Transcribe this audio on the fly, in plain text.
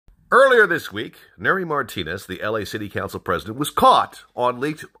Earlier this week, Nury Martinez, the LA City Council president, was caught on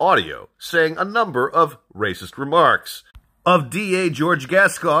leaked audio saying a number of racist remarks. Of DA George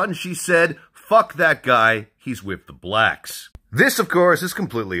Gascon, she said, "Fuck that guy, he's with the blacks." This, of course, is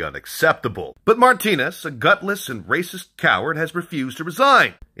completely unacceptable. But Martinez, a gutless and racist coward, has refused to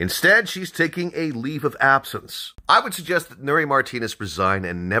resign. Instead, she's taking a leave of absence. I would suggest that Nury Martinez resign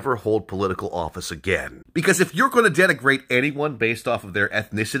and never hold political office again. Because if you're going to denigrate anyone based off of their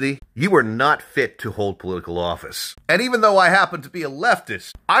ethnicity, you are not fit to hold political office. And even though I happen to be a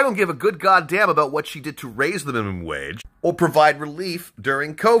leftist, I don't give a good goddamn about what she did to raise the minimum wage or provide relief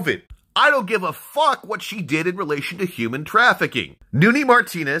during COVID. I don't give a fuck what she did in relation to human trafficking. Nury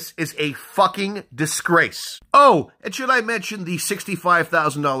Martinez is a fucking disgrace. Oh, and should I mention the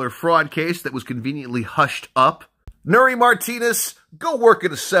 $65,000 fraud case that was conveniently hushed up? Nury Martinez, go work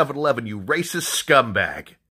at a 7-Eleven, you racist scumbag.